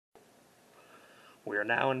We are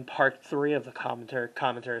now in part 3 of the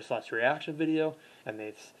commentary/reaction video, and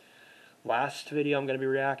the last video I'm going to be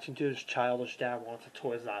reacting to is Childish Dad Wants a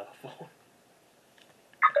Toy Xylophone.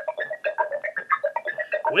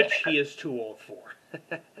 Which he is too old for.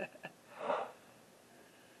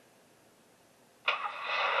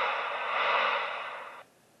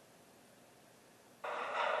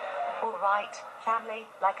 Alright, family,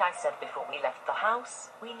 like I said before we left the house,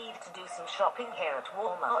 we need to do some shopping here at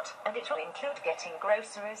Walmart, and it will include getting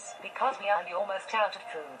groceries, because we are almost out of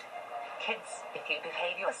food. Kids, if you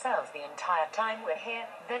behave yourselves the entire time we're here,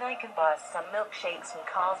 then I can buy us some milkshakes from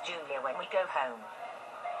Carl's Jr. when we go home.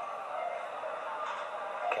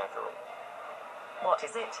 Catherine. What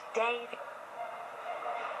is it, Dave?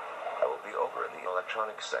 I will be over in the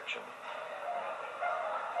electronics section.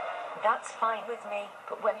 That's fine with me,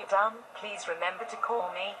 but when you're done, please remember to call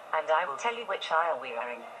me, and I will tell you which aisle we're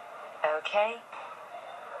in. Okay?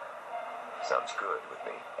 Sounds good with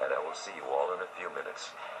me, and I will see you all in a few minutes.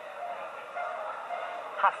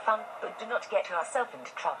 Have fun, but do not get yourself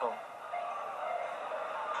into trouble.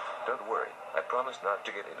 Don't worry, I promise not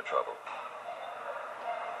to get into trouble.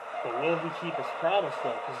 But will he keep his promise,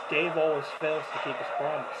 though? Because Dave always fails to keep his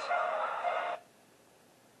promise.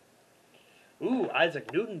 Ooh,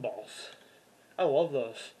 Isaac Newton balls. I love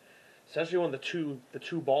those. Especially when the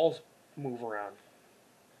two balls move around.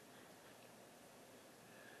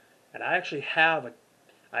 And I actually have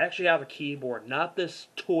a keyboard, not this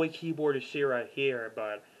toy keyboard you see right here,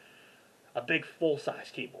 but a big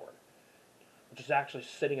full-size keyboard, which is actually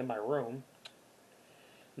sitting in my room.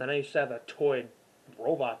 And then I used to have a toy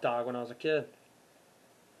robot dog when I was a kid.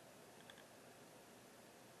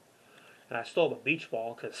 And I still have a beach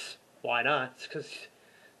ball, because why not? Because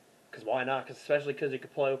why not? Especially because you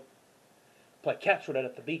could play catch with it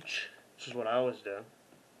at the beach, which is what I always do.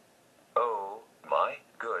 Oh, my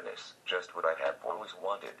goodness, just what I have always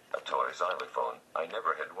wanted, a toy xylophone. I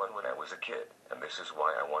never had one when I was a kid, and this is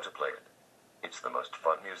why I want to play it. It's the most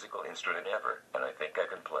fun musical instrument ever, and I think I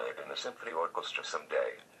can play it in the symphony orchestra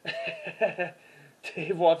someday.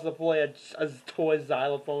 Dave wants to play a toy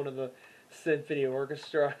xylophone in the symphony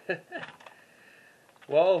orchestra.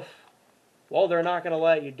 Well, they're not going to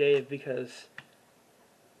let you, Dave, because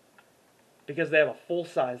they have a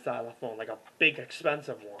full-size xylophone, like a big,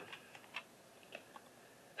 expensive one.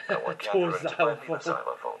 I want A toy Catherine to buy me the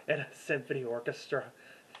xylophone. in a symphony orchestra.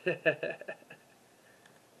 Hey,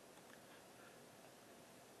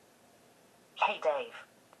 Dave.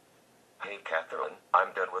 Hey, Catherine,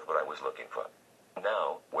 I'm done with what I was looking for.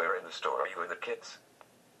 Now, where in the store are you and the kids?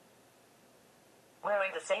 We're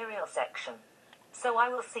in the cereal section. So I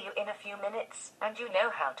will see you in a few minutes, and you know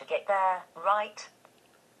how to get there, right?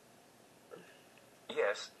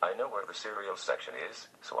 Yes, I know where the cereal section is,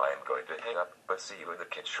 so I am going to hang up, but see you in the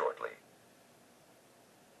kids shortly.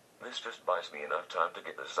 This just buys me enough time to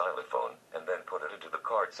get the xylophone, and then put it into the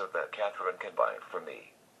cart so that Catherine can buy it for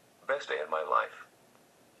me. Best day in my life.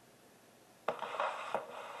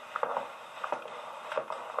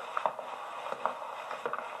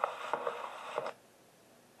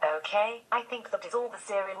 Okay, I think that is all the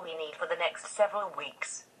cereal we need for the next several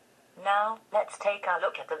weeks. Now, let's take a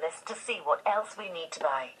look at the list to see what else we need to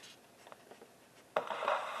buy.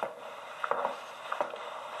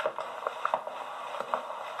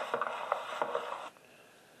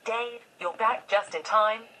 Dave, you're back just in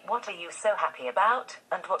time. What are you so happy about,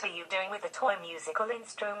 and what are you doing with the toy musical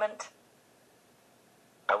instrument?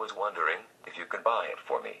 I was wondering if you can buy it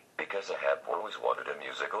for me, because I have always wanted a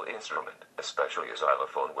musical instrument, especially a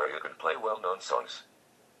xylophone where you can play well-known songs.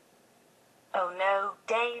 Oh no,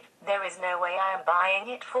 Dave, there is no way I am buying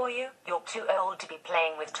it for you. You're too old to be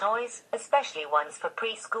playing with toys, especially ones for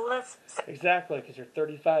preschoolers. Exactly, because you're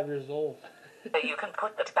 35 years old. So you can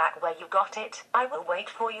put that back where you got it. I will wait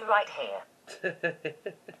for you right here.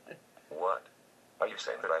 What? Are you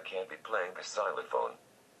saying that I can't be playing the xylophone?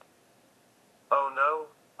 Oh no,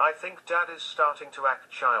 I think Dad is starting to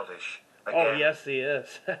act childish again. Oh, yes, he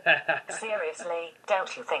is. Seriously,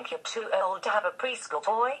 don't you think you're too old to have a preschool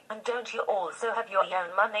toy? And don't you also have your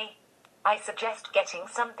own money? I suggest getting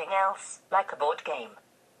something else, like a board game.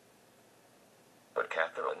 But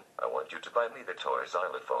Catherine, I want you to buy me the toy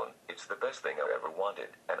xylophone. It's the best thing I ever wanted,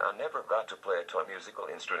 and I never got to play a toy musical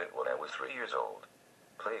instrument when I was 3 years old.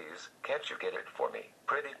 Please, can't you get it for me?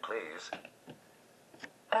 Pretty please.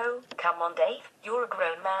 Oh, come on, Dave. You're a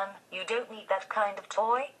grown man. You don't need that kind of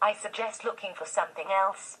toy. I suggest looking for something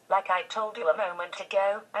else, like I told you a moment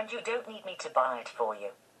ago, and you don't need me to buy it for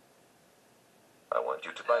you. I want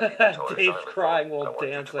you to buy me the toy Dave's Xylophone. crying while I want you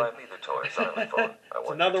dancing. to buy me the toy Xylophone. I It's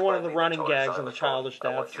want another you to one buy of the me running toy gags in the Xylophone. Childish I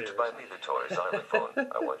Dad want you to series. buy me the toy Xylophone.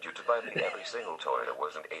 I want you to buy me every single toy I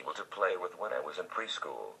wasn't able to play with when I was in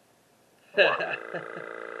preschool.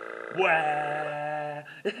 Wah.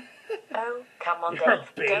 Oh, come on, You're a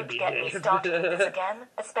Dave. baby, Don't get me Dave. started with this again,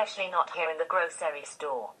 especially not here in the grocery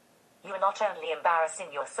store. You are not only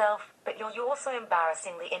embarrassing yourself, but you're also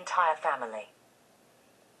embarrassing the entire family.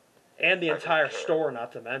 And the I entire don't care. store,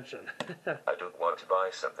 not to mention. I don't want to buy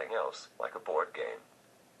something else, like a board game.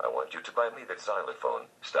 I want you to buy me that Xylophone.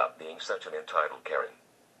 Stop being such an entitled Karen.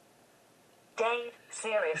 Dave,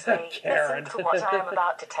 seriously, Karen. listen to what I am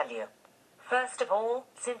about to tell you. First of all,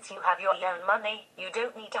 since you have your own money, you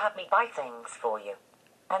don't need to have me buy things for you.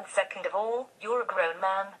 And second of all, you're a grown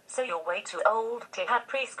man, so you're way too old to have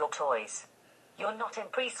preschool toys. You're not in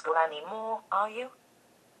preschool anymore, are you?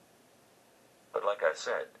 But like I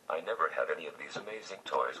said, I never had any of these amazing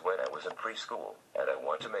toys when I was in preschool, and I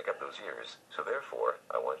want to make up those years, so therefore,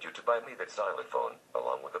 I want you to buy me that Xylophone,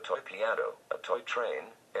 along with a toy piano, a toy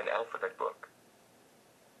train, an alphabet book.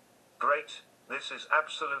 Great, this is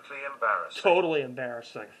absolutely embarrassing. Totally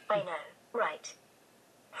embarrassing. I know, right.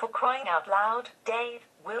 For crying out loud, Dave,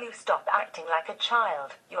 will you stop acting like a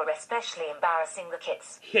child? You're especially embarrassing the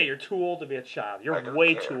kids. Yeah, you're too old to be a child. I You're don't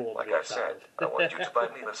way care. too old to Like be a I said, child. I want you to buy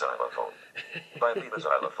me the Xylophone. Buy me the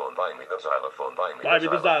Xylophone, buy me the Xylophone, buy me Buy the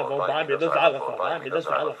me the Xylophone, Xylophone, buy me the Xylophone, buy me the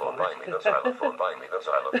Xylophone, buy me the Xylophone, buy me the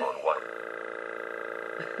Xylophone,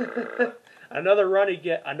 what?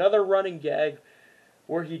 Another running gag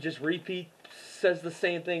where he just says the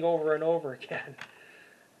same thing over and over again.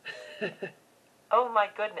 Oh my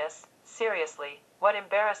goodness, seriously, what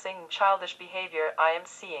embarrassing childish behavior I am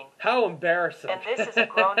seeing. How embarrassing. And this is a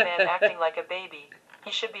grown man acting like a baby.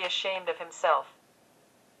 He should be ashamed of himself.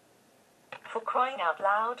 For crying out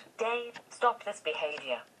loud, Dave, stop this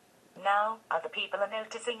behavior. Now, other people are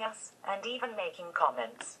noticing us, and even making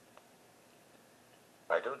comments.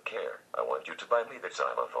 I don't care. I want you to buy me the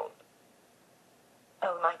Xylophone.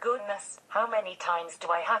 Oh my goodness, how many times do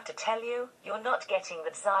I have to tell you? You're not getting the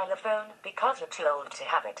xylophone because you're too old to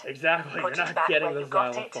have it. Exactly, Put you're it not back getting where the you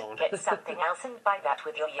got Xylophone. it, get something else and buy that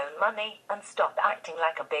with your own money, and stop acting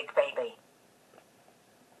like a big baby.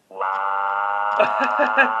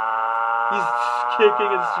 He's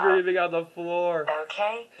kicking and screaming on the floor.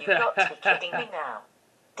 Okay, you've got to be kidding me now.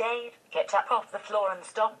 Dave, get up off the floor and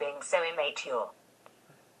stop being so immature.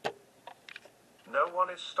 No one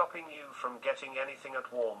is stopping you from getting anything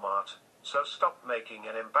at Walmart, so stop making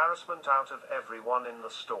an embarrassment out of everyone in the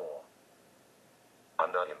store.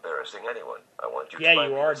 I'm not embarrassing anyone. I want you to Yeah, buy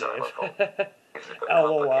you me are, the Dave. Xylophone. Is it that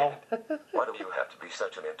LOL. complicated? Why do you have to be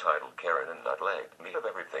such an entitled Karen and not let me have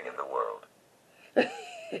everything in the world?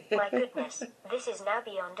 My goodness, this is now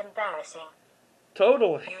beyond embarrassing.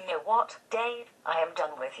 Totally. You know what, Dave? I am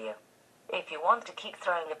done with you. If you want to keep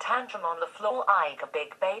throwing a tantrum on the floor like a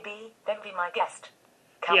big baby, then be my guest.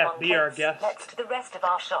 Come Yeah, on, be kids, our guest. let's do the rest of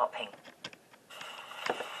our shopping.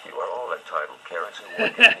 You are all entitled Karens who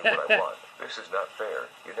won't give me what I want. This is not fair.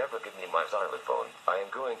 You never give me my Xylophone. I am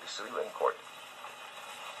going to sue you in court.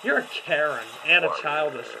 You're a Karen and a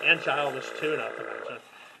childish too, not to mention.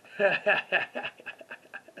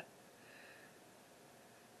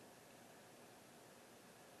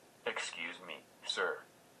 Excuse me, sir.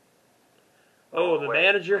 Oh, the wait.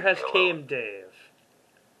 manager has Hello. came, Dave.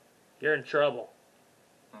 You're in trouble.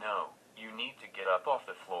 No, you need to get up off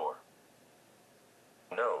the floor.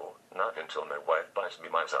 No, not until my wife buys me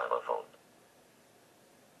my Xylophone.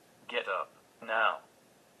 Get up, now.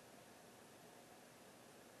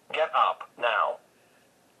 Get up, now.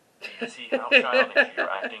 Do you see how childish you're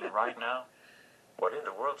acting right now? What in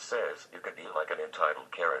the world says you can be like an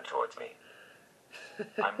entitled Karen towards me?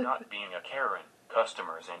 I'm not being a Karen.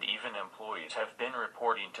 Customers and even employees have been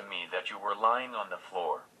reporting to me that you were lying on the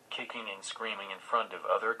floor, kicking and screaming in front of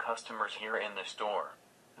other customers here in the store.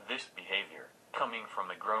 This behavior, coming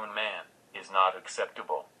from a grown man, is not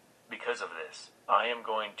acceptable. Because of this, I am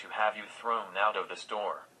going to have you thrown out of the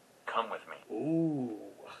store. Come with me. Ooh.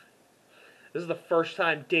 This is the first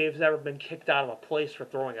time Dave's ever been kicked out of a place for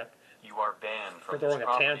throwing it. You are banned from For this throwing a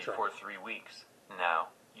property tantrum. for 3 weeks. Now,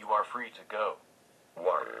 you are free to go.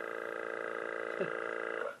 What?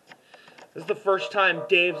 This is the first time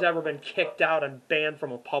Dave's ever been kicked out and banned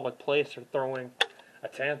from a public place for throwing a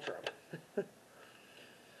tantrum.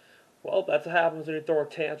 Well, that's what happens when you throw a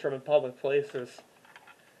tantrum in public places.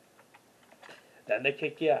 Then they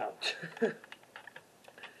kick you out.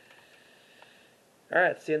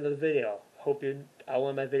 Alright, that's the end of the video. I'll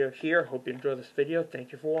end my video here. Hope you enjoyed this video.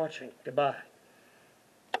 Thank you for watching. Goodbye.